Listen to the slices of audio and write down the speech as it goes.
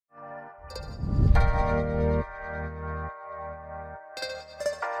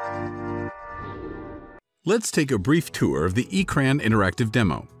Let's take a brief tour of the Ekran interactive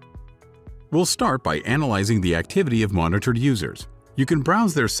demo. We'll start by analyzing the activity of monitored users. You can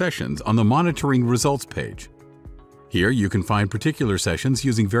browse their sessions on the Monitoring Results page. Here you can find particular sessions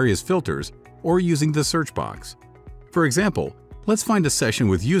using various filters or using the search box. For example, let's find a session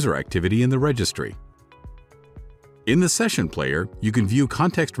with user activity in the registry. In the session player, you can view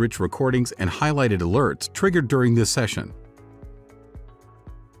context-rich recordings and highlighted alerts triggered during this session.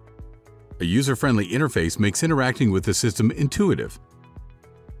 A user-friendly interface makes interacting with the system intuitive,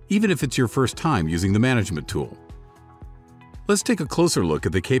 even if it's your first time using the management tool. Let's take a closer look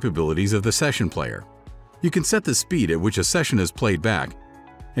at the capabilities of the session player. You can set the speed at which a session is played back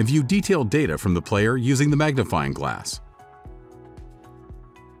and view detailed data from the player using the magnifying glass.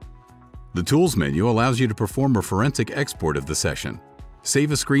 The Tools menu allows you to perform a forensic export of the session,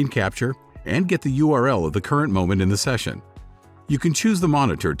 save a screen capture, and get the URL of the current moment in the session. You can choose the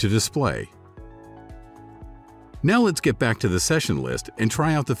monitor to display. Now let's get back to the session list and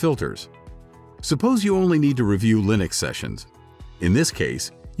try out the filters. Suppose you only need to review Linux sessions. In this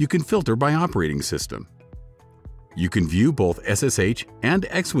case, you can filter by operating system. You can view both SSH and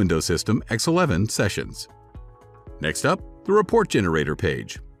X Window System X11 sessions. Next up, the Report Generator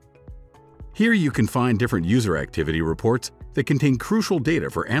page. Here you can find different user activity reports that contain crucial data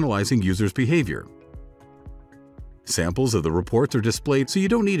for analyzing users' behavior. Samples of the reports are displayed so you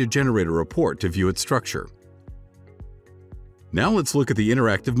don't need to generate a report to view its structure. Now let's look at the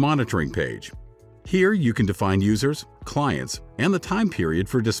interactive monitoring page. Here you can define users, clients, and the time period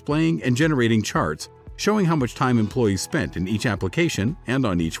for displaying and generating charts showing how much time employees spent in each application and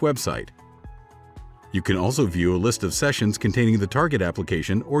on each website. You can also view a list of sessions containing the target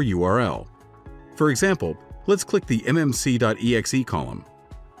application or URL. For example, let's click the mmc.exe column.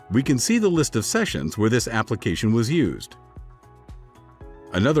 We can see the list of sessions where this application was used.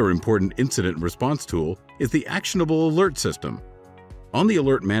 Another important incident response tool is the Actionable Alert system. On the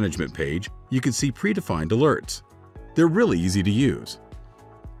Alert Management page, you can see predefined alerts. They're really easy to use.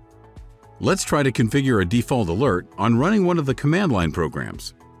 Let's try to configure a default alert on running one of the command line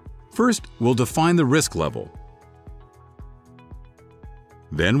programs. First, we'll define the risk level.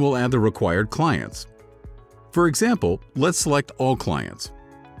 Then we'll add the required clients. For example, let's select all clients.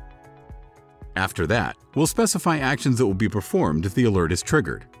 After that, we'll specify actions that will be performed if the alert is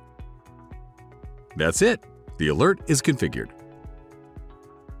triggered. That's it. The alert is configured.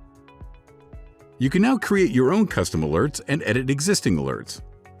 You can now create your own custom alerts and edit existing alerts.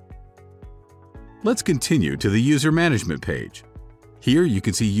 Let's continue to the User Management page. Here you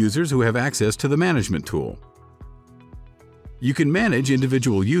can see users who have access to the Management tool. You can manage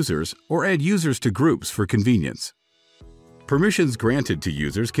individual users or add users to groups for convenience. Permissions granted to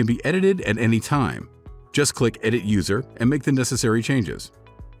users can be edited at any time. Just click Edit User and make the necessary changes.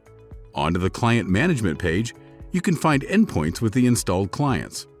 Onto the Client Management page, you can find endpoints with the installed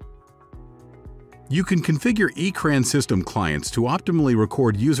clients. You can configure Ekran system clients to optimally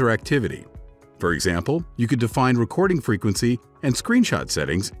record user activity. For example, you could define recording frequency and screenshot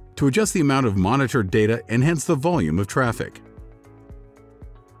settings to adjust the amount of monitored data and hence the volume of traffic.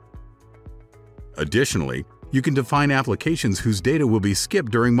 Additionally, you can define applications whose data will be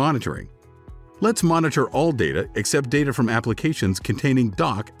skipped during monitoring. Let's monitor all data except data from applications containing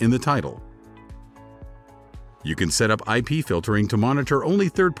doc in the title. You can set up IP filtering to monitor only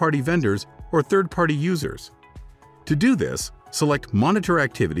third-party vendors or third-party users. To do this, select Monitor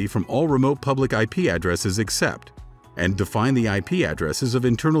Activity from all remote public IP addresses except, and define the IP addresses of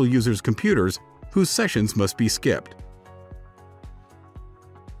internal users' computers whose sessions must be skipped.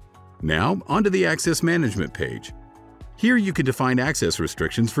 Now, onto the Access Management page. Here you can define access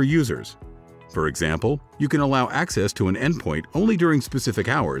restrictions for users. For example, you can allow access to an endpoint only during specific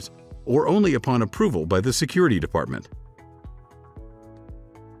hours or only upon approval by the security department.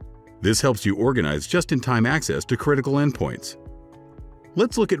 This helps you organize just-in-time access to critical endpoints.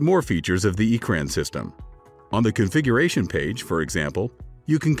 Let's look at more features of the Ekran system. On the Configuration page, for example,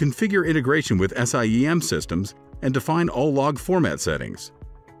 you can configure integration with SIEM systems and define all log format settings.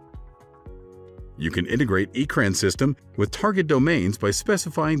 You can integrate Ekran system with target domains by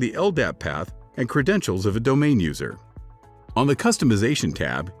specifying the LDAP path and credentials of a domain user. On the Customization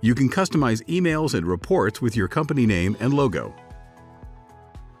tab, you can customize emails and reports with your company name and logo.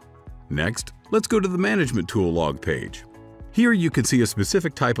 Next, let's go to the Management Tool log page. Here you can see a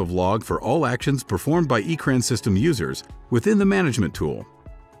specific type of log for all actions performed by Ekran system users within the Management tool.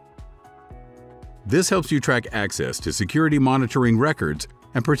 This helps you track access to security monitoring records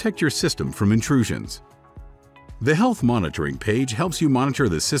and protect your system from intrusions. The Health Monitoring page helps you monitor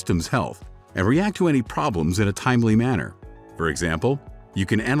the system's health and react to any problems in a timely manner. For example, you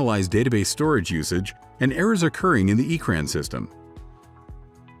can analyze database storage usage and errors occurring in the Ekran system.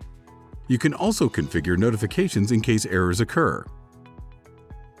 You can also configure notifications in case errors occur.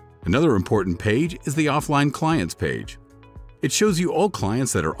 Another important page is the Offline Clients page. It shows you all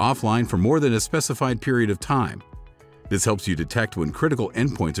clients that are offline for more than a specified period of time. This helps you detect when critical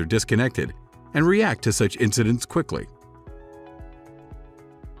endpoints are disconnected and react to such incidents quickly.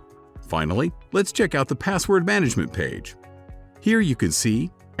 Finally, let's check out the Password Management page. Here you can see,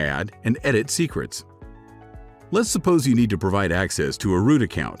 add, and edit secrets. Let's suppose you need to provide access to a root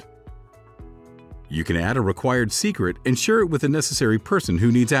account. You can add a required secret and share it with the necessary person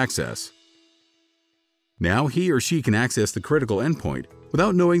who needs access. Now he or she can access the critical endpoint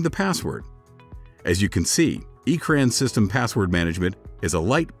without knowing the password. As you can see, Ekran System Password Management is a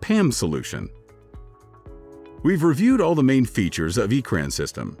light PAM solution. We've reviewed all the main features of Ekran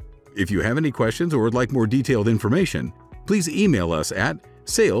System. If you have any questions or would like more detailed information, please email us at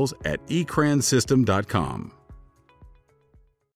sales@ekransystem.com.